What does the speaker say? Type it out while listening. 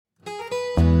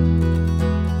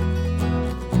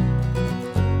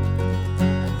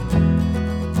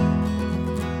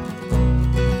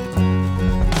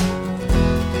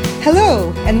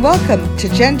Hello, and welcome to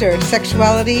Gender,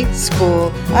 Sexuality,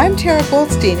 School. I'm Tara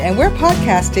Goldstein, and we're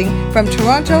podcasting from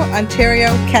Toronto, Ontario,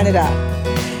 Canada.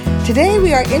 Today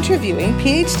we are interviewing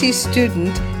PhD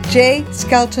student Jay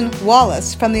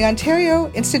Skelton-Wallace from the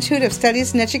Ontario Institute of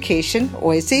Studies and Education,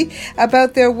 OISE,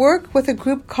 about their work with a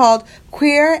group called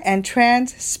Queer and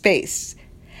Trans Space,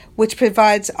 which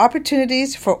provides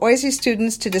opportunities for OISE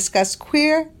students to discuss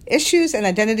queer issues and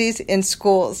identities in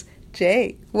schools.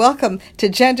 Jay, welcome to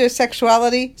Gender,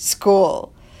 Sexuality,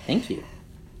 School. Thank you.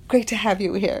 Great to have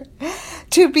you here.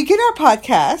 To begin our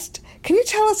podcast, can you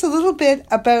tell us a little bit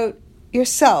about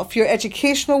yourself, your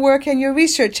educational work, and your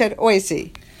research at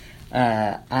OISE?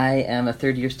 I am a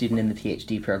third-year student in the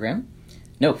PhD program.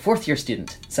 No, fourth-year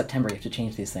student. September, you have to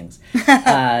change these things.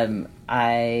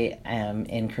 I am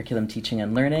in curriculum teaching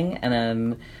and learning, and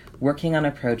I'm working on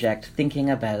a project thinking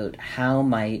about how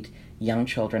might young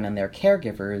children and their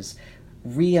caregivers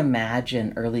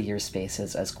reimagine early year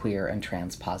spaces as queer and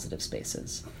trans positive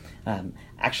spaces.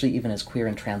 Actually, even as queer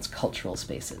and trans cultural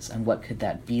spaces. And what could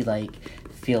that be like,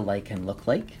 feel like, and look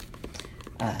like?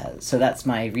 So that's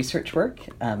my research work.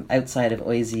 Outside of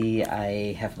OISE,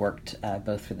 I have worked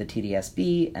both for the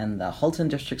TDSB and the Halton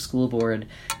District School Board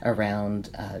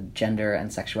around gender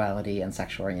and sexuality and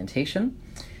sexual orientation.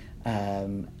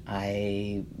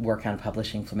 I work on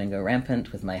publishing Flamingo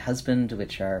Rampant with my husband,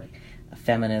 which are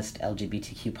feminist,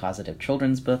 LGBTQ positive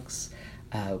children's books,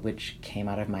 which came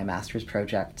out of my master's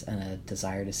project and a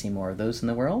desire to see more of those in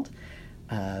the world.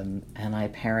 And I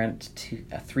parent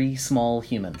three small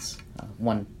humans,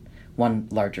 one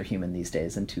larger human these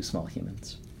days and two small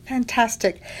humans.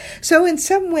 Fantastic. So in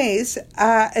some ways,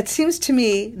 it seems to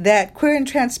me that Queer and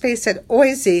Trans Space at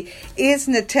OISE is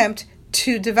an attempt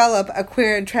to develop a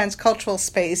queer and transcultural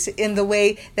space in the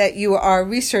way that you are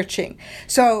researching.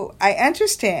 So I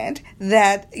understand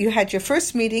that you had your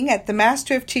first meeting at the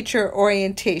Master of Teacher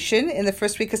Orientation in the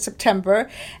first week of September,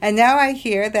 and now I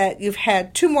hear that you've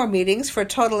had two more meetings for a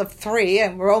total of 3,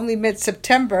 and we're only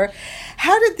mid-September.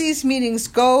 How did these meetings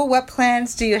go? What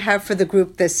plans do you have for the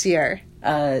group this year?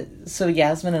 So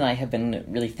Yasmin and I have been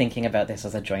really thinking about this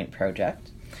as a joint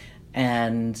project,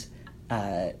 and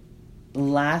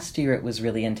last year it was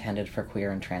really intended for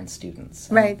queer and trans students.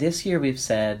 Right. This year we've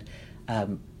said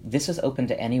this is open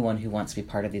to anyone who wants to be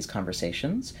part of these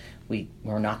conversations.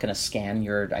 We're not going to scan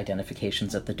your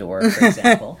identifications at the door, for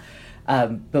example.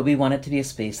 But we want it to be a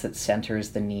space that centers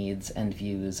the needs and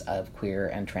views of queer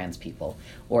and trans people,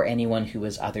 or anyone who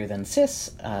is other than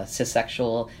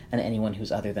cissexual, and anyone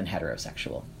who's other than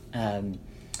heterosexual.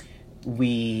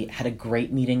 We had a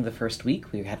great meeting the first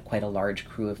week. We had quite a large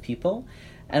crew of people,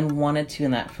 and wanted to,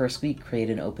 in that first week, create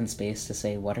an open space to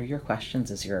say, what are your questions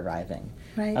as you're arriving?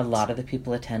 Right. A lot of the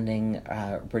people attending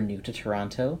were new to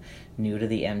Toronto, new to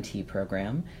the MT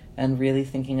program, and really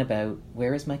thinking about,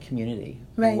 where is my community?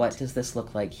 Right. What does this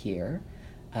look like here?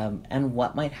 And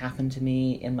what might happen to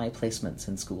me in my placements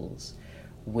in schools?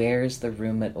 Where's the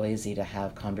room at OISE to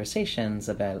have conversations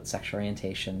about sexual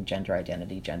orientation, gender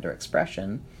identity, gender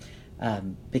expression?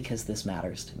 Because this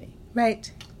matters to me. Right.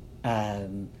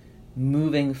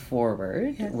 Moving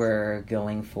forward, Yes. We're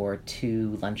going for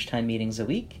 2 lunchtime meetings a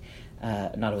week.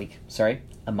 Not a week, sorry,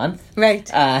 a month. Right.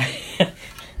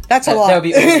 That's a lot. That would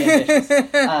be overly ambitious.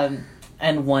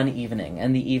 And 1 evening.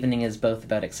 And the evening is both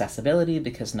about accessibility,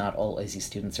 because not all OISE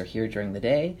students are here during the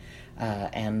day,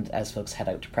 and as folks head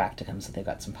out to practicums, so they've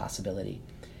got some possibility.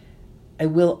 I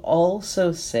will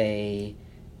also say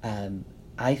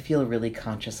I feel really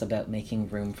conscious about making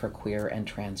room for queer and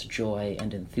trans joy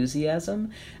and enthusiasm,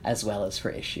 as well as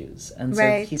for issues. And so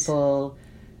Right. people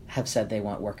have said they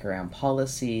want work around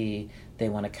policy, they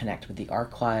want to connect with the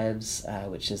archives,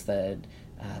 which is the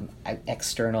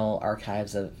external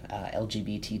archives of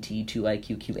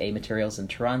LGBTQ2IQQA materials in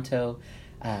Toronto.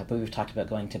 But we've talked about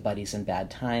going to Buddies in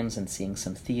Bad Times and seeing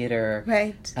some theater.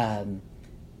 Right.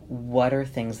 What are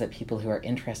things that people who are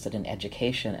interested in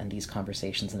education and these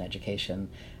conversations in education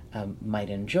might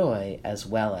enjoy, as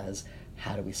well as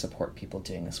how do we support people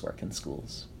doing this work in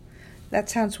schools? That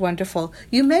sounds wonderful.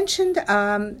 You mentioned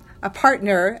a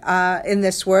partner in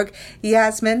this work,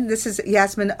 Yasmin. This is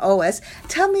Yasmin Oas.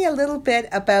 Tell me a little bit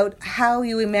about how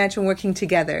you imagine working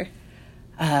together.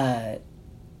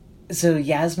 So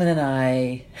Yasmin and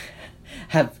I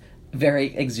have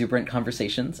very exuberant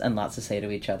conversations and lots to say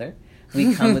to each other.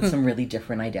 We come with some really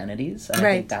different identities, and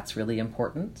Right. I think that's really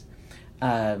important.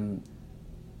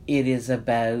 It is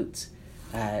about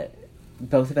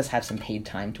both of us have some paid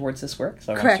time towards this work,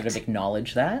 so I want to sort of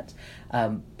acknowledge that.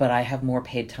 But I have more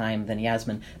paid time than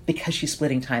Yasmin because she's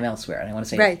splitting time elsewhere, and I want to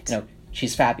say, Right.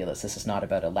 she's fabulous. This is not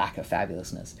about a lack of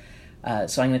fabulousness.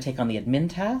 So I'm going to take on the admin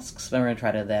tasks, but we're going to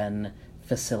try to then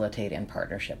facilitate in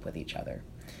partnership with each other.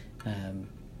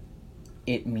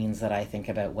 It means that I think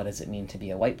about what does it mean to be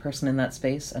a white person in that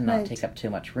space and not take up too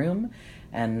much room.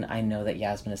 And I know that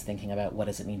Yasmin is thinking about what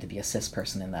does it mean to be a cis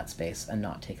person in that space and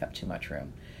not take up too much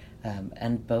room.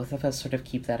 And both of us sort of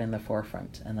keep that in the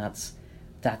forefront, and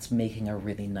that's making a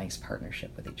really nice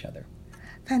partnership with each other.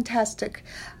 Fantastic.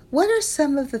 What are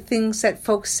some of the things that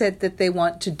folks said that they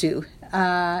want to do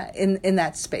in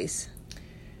that space?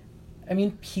 I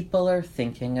mean, people are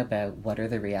thinking about what are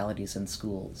the realities in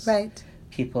schools. Right.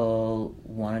 People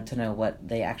wanted to know what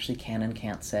they actually can and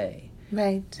can't say.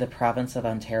 Right. The province of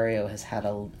Ontario has had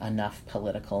enough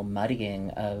political muddying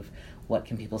of what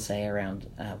can people say around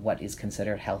what is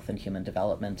considered health and human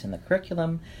development in the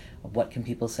curriculum, what can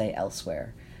people say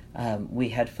elsewhere. We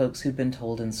had folks who'd been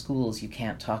told in schools you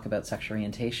can't talk about sexual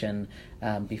orientation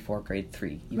before grade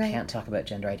 3. You can't talk about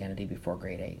gender identity before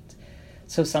grade 8.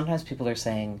 So sometimes people are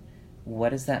saying, what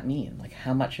does that mean? Like,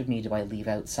 how much of me do I leave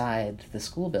outside the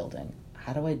school building?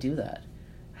 How do I do that?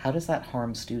 How does that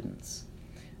harm students?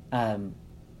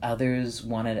 Others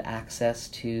wanted access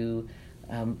to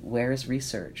where is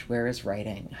research? Where is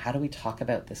writing? How do we talk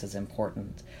about this as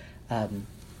important?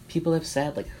 People have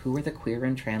said, like, who are the queer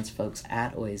and trans folks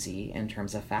at OISE in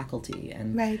terms of faculty?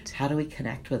 And how do we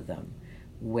connect with them?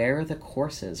 Where are the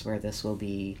courses where this will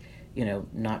be,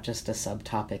 not just a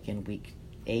subtopic in week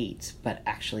 8, but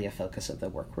actually a focus of the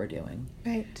work we're doing?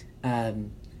 Right.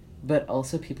 But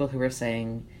also people who are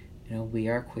saying, we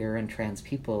are queer and trans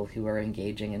people who are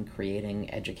engaging in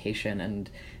creating education and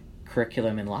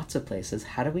curriculum in lots of places.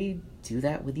 How do we do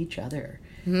that with each other?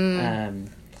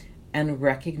 And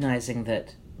recognizing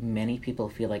that many people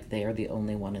feel like they are the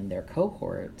only one in their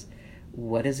cohort.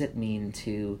 What does it mean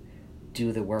to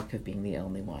do the work of being the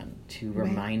only one? To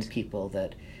remind people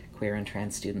that queer and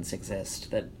trans students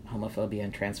exist, that homophobia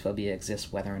and transphobia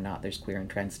exist whether or not there's queer and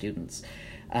trans students,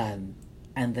 and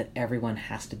that everyone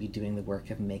has to be doing the work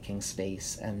of making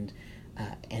space and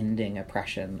ending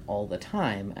oppression all the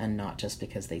time, and not just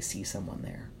because they see someone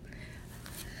there.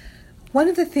 One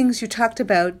of the things you talked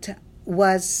about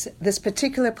was this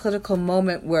particular political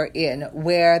moment we're in,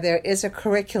 where there is a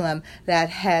curriculum that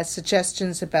has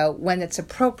suggestions about when it's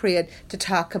appropriate to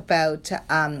talk about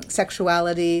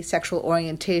sexuality, sexual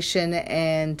orientation,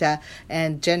 and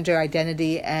gender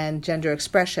identity and gender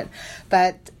expression.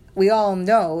 But we all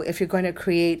know if you're going to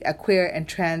create a queer and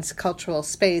trans cultural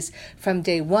space from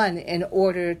day one in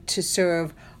order to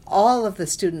serve all of the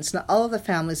students and all of the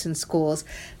families in schools,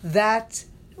 that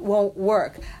won't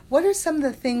work. What are some of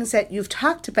the things that you've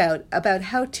talked about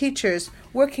how teachers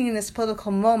working in this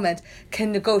political moment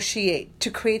can negotiate to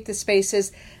create the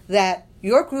spaces that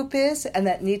your group is and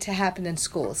that need to happen in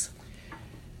schools?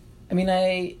 I mean,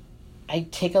 I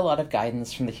take a lot of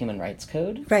guidance from the Human Rights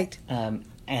Code. Right.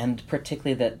 And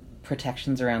particularly that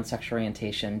protections around sexual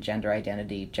orientation, gender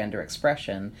identity, gender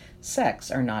expression, sex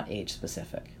are not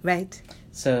age-specific. Right.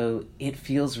 So it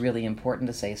feels really important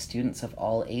to say students of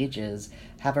all ages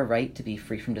have a right to be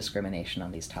free from discrimination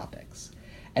on these topics.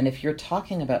 And if you're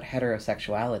talking about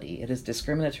heterosexuality, it is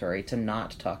discriminatory to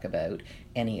not talk about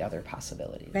any other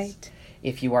possibilities. Right.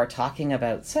 If you are talking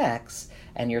about sex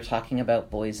and you're talking about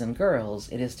boys and girls,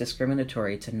 it is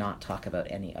discriminatory to not talk about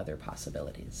any other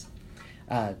possibilities.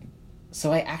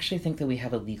 So I actually think that we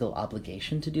have a legal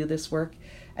obligation to do this work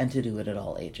and to do it at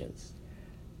all ages.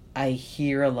 I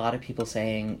hear a lot of people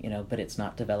saying, but it's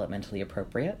not developmentally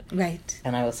appropriate. Right.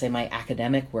 And I will say my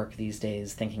academic work these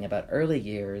days, thinking about early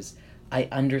years, I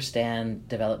understand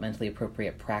developmentally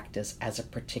appropriate practice as a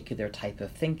particular type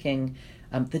of thinking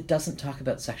that doesn't talk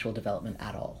about sexual development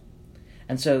at all.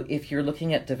 And so if you're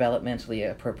looking at developmentally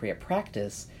appropriate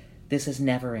practice, this is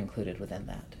never included within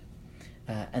that.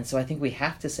 And so I think we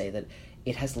have to say that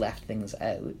it has left things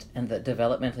out, and that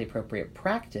developmentally appropriate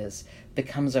practice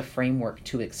becomes a framework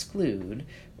to exclude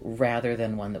rather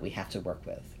than one that we have to work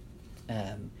with.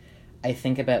 I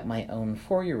think about my own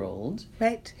 4-year-old,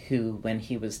 right, who, when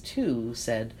he was 2,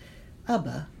 said,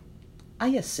 "Abba, I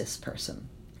a cis person."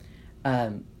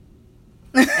 And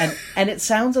it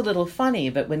sounds a little funny,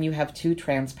 but when you have 2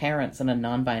 trans parents and a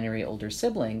non-binary older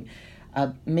sibling,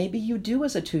 maybe you do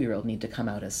as a 2-year-old need to come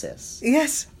out as cis.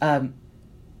 Yes.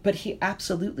 But he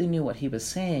absolutely knew what he was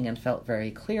saying and felt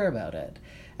very clear about it.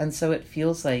 And so it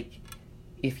feels like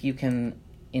if you can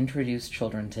introduce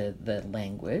children to the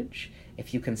language,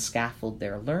 if you can scaffold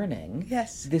their learning,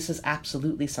 yes, this is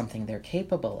absolutely something they're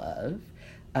capable of.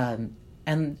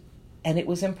 And it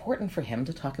was important for him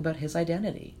to talk about his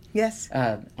identity. Yes.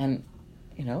 And,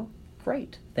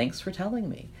 great. Thanks for telling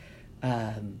me.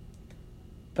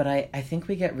 But I think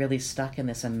we get really stuck in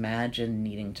this imagine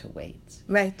needing to wait.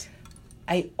 Right.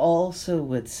 I also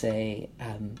would say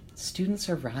students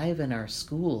arrive in our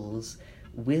schools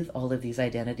with all of these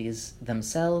identities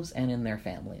themselves and in their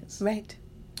families. Right.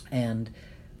 And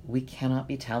we cannot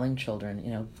be telling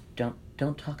children,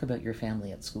 don't talk about your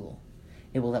family at school.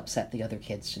 It will upset the other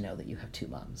kids to know that you have two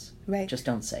moms. Right. Just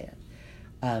don't say it.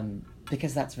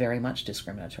 Because that's very much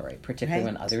discriminatory, particularly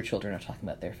when other children are talking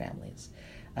about their families.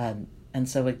 And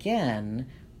so again,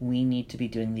 we need to be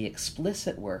doing the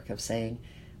explicit work of saying,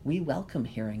 we welcome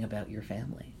hearing about your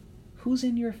family. Who's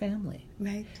in your family?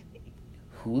 Right.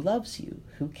 Who loves you?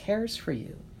 Who cares for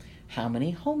you? How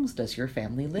many homes does your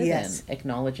family live in?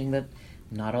 Acknowledging that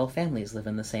not all families live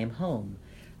in the same home.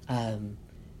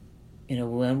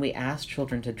 When we ask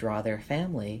children to draw their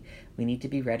family, we need to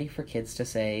be ready for kids to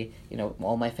say,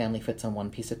 all my family fits on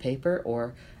one piece of paper,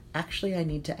 or actually I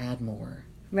need to add more.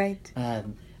 Right.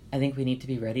 I think we need to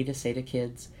be ready to say to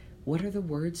kids, what are the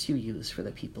words you use for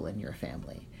the people in your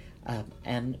family?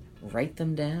 And write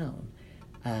them down.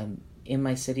 In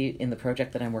my city, in the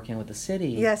project that I'm working on with the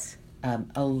city, yes,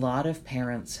 a lot of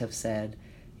parents have said,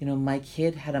 my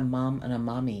kid had a mom and a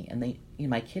mommy, and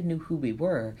my kid knew who we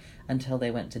were until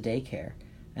they went to daycare,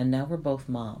 and now we're both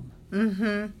mom.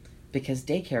 Mm-hmm. Because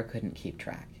daycare couldn't keep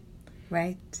track.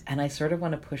 Right. And I sort of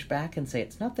want to push back and say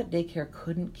it's not that daycare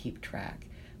couldn't keep track,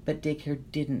 but daycare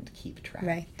didn't keep track.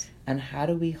 Right. And how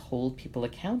do we hold people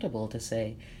accountable to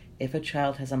say, if a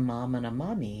child has a mom and a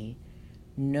mommy,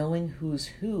 knowing who's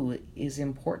who is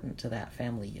important to that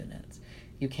family unit.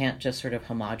 You can't just sort of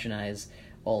homogenize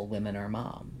all women are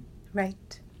mom.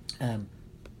 Right.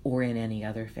 Or in any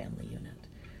other family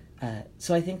unit.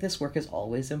 So I think this work is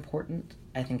always important.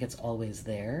 I think it's always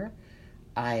there.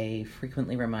 I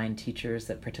frequently remind teachers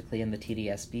that, particularly in the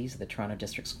TDSB, so the Toronto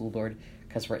District School Board,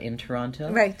 because we're in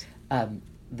Toronto, right,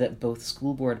 that both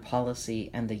school board policy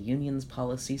and the union's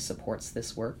policy supports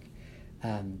this work.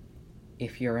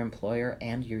 If your employer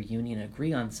and your union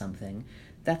agree on something,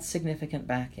 that's significant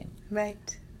backing.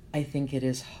 Right. I think it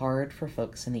is hard for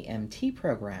folks in the MT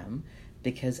program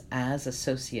because as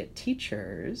associate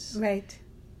teachers, right,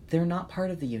 they're not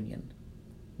part of the union.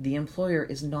 The employer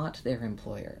is not their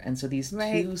employer. And so these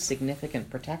two significant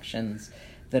protections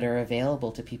that are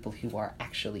available to people who are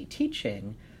actually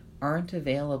teaching aren't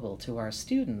available to our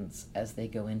students as they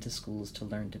go into schools to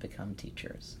learn to become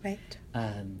teachers. Right.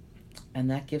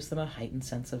 And that gives them a heightened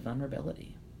sense of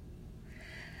vulnerability.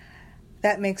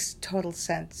 That makes total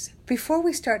sense. Before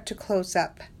we start to close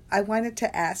up, I wanted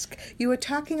to ask, you were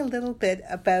talking a little bit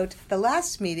about the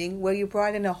last meeting where you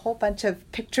brought in a whole bunch of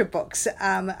picture books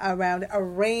around a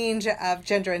range of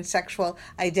gender and sexual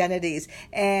identities.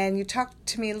 And you talked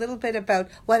to me a little bit about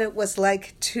what it was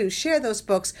like to share those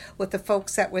books with the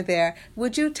folks that were there.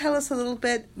 Would you tell us a little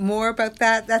bit more about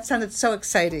that? That sounded so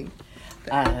exciting.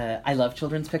 I love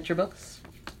children's picture books.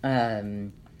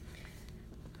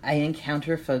 I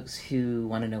encounter folks who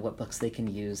want to know what books they can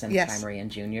use in primary and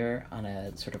junior on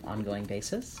a sort of ongoing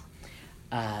basis.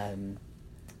 And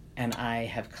I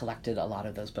have collected a lot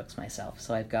of those books myself.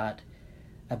 So I've got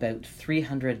about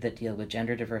 300 that deal with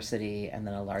gender diversity and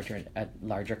then a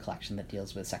larger collection that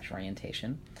deals with sexual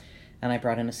orientation. And I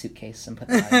brought in a suitcase and put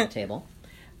them out on the table.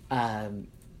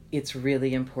 It's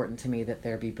really important to me that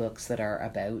there be books that are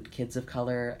about kids of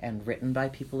color and written by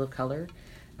people of color.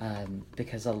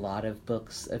 Because a lot of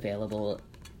books available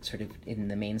sort of in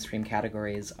the mainstream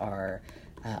categories are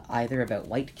either about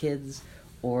white kids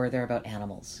or they're about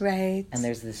animals. Right. And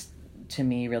there's this, to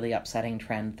me, really upsetting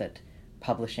trend that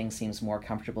publishing seems more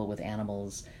comfortable with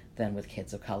animals than with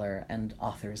kids of color and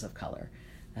authors of color.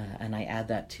 And I add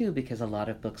that too because a lot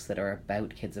of books that are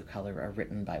about kids of color are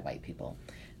written by white people.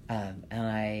 And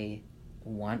I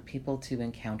want people to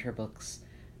encounter books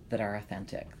that are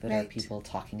authentic, that are people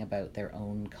talking about their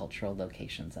own cultural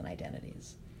locations and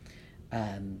identities.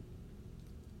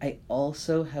 I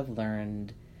also have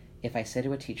learned, if I say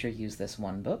to a teacher, use this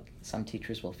one book, some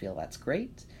teachers will feel that's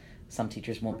great. Some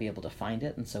teachers won't be able to find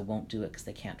it and so won't do it because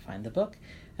they can't find the book.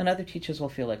 And other teachers will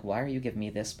feel like, why are you giving me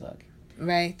this book?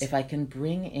 Right. If I can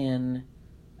bring in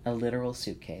a literal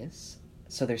suitcase,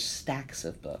 so there's stacks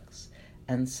of books,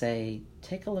 and say,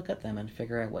 take a look at them and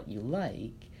figure out what you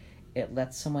like, it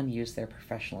lets someone use their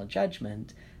professional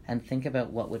judgment and think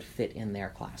about what would fit in their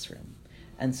classroom.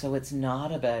 And so it's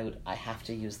not about, I have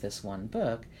to use this one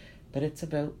book, but it's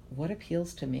about what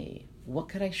appeals to me. What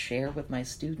could I share with my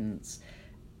students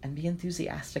and be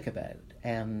enthusiastic about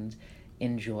and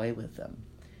enjoy with them?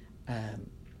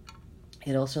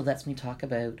 It also lets me talk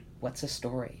about what's a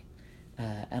story.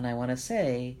 And I want to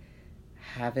say,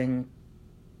 having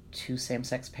two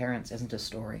same-sex parents isn't a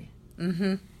story.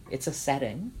 Mm-hmm. It's a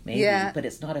setting, maybe, Yeah. but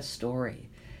it's not a story.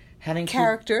 Having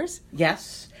Characters.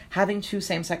 Yes. Having two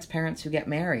same-sex parents who get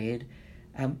married,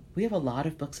 we have a lot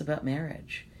of books about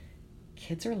marriage.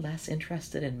 Kids are less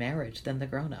interested in marriage than the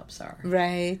grown-ups are.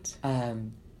 Right.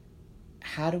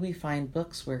 How do we find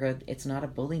books where it's not a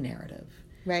bully narrative?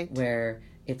 Right. Where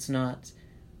it's not,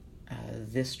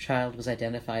 this child was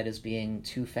identified as being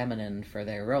too feminine for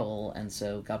their role, and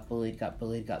so got bullied.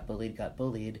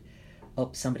 Oh,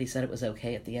 somebody said it was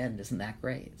okay at the end. Isn't that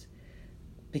great?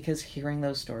 Because hearing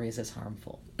those stories is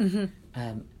harmful.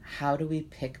 Mm-hmm. How do we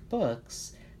pick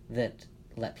books that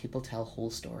let people tell whole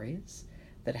stories,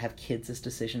 that have kids as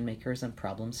decision makers and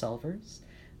problem solvers,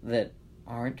 that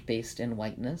aren't based in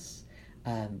whiteness,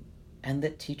 and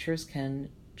that teachers can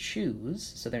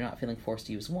choose, so they're not feeling forced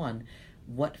to use one,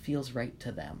 what feels right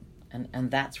to them.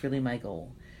 And that's really my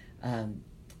goal. And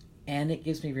it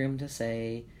gives me room to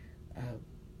say,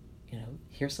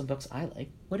 here's some books I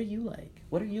like. What do you like?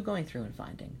 What are you going through and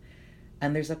finding?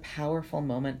 And there's a powerful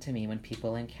moment to me when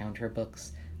people encounter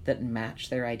books that match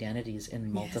their identities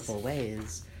in multiple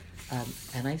ways.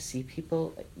 And I see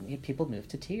people move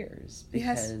to tears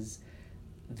because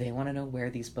they want to know where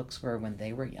these books were when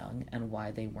they were young and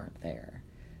why they weren't there.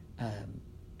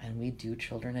 And we do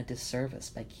children a disservice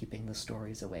by keeping the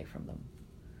stories away from them.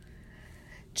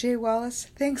 Jay Wallace,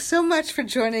 thanks so much for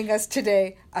joining us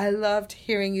today. I loved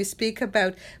hearing you speak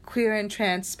about queer and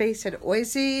trans space at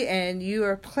OISE and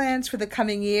your plans for the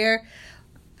coming year.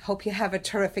 Hope you have a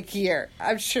terrific year.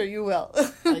 I'm sure you will.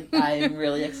 I'm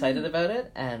really excited about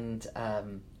it, and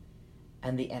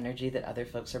the energy that other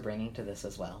folks are bringing to this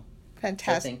as well.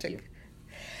 Fantastic. So thank you.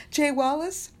 Jay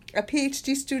Wallace, a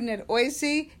PhD student at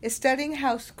OISE, is studying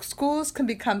how schools can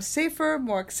become safer,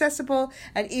 more accessible,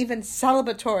 and even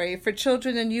celebratory for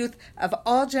children and youth of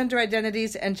all gender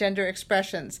identities and gender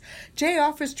expressions. Jay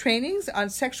offers trainings on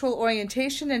sexual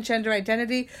orientation and gender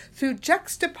identity through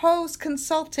Juxtapose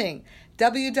Consulting,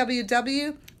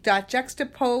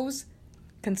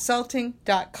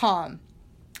 www.juxtaposeconsulting.com.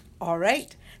 All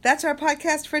right. That's our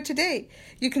podcast for today.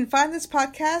 You can find this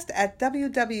podcast at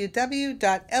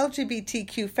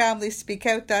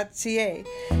www.lgbtqfamilyspeakout.ca.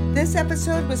 This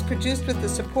episode was produced with the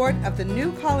support of the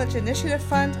New College Initiative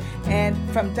Fund and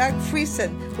from Doug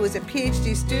Friesen, who is a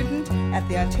PhD student at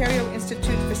the Ontario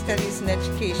Institute for Studies in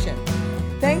Education.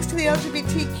 Thanks to the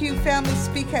LGBTQ Family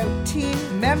Speak Out team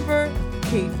member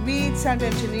Kate Reed, sound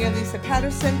engineer Lisa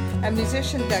Patterson, and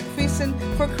musician Doug Friesen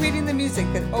for creating the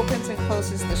music that opens and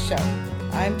closes the show.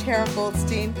 I'm Tara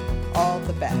Goldstein. All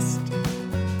the best.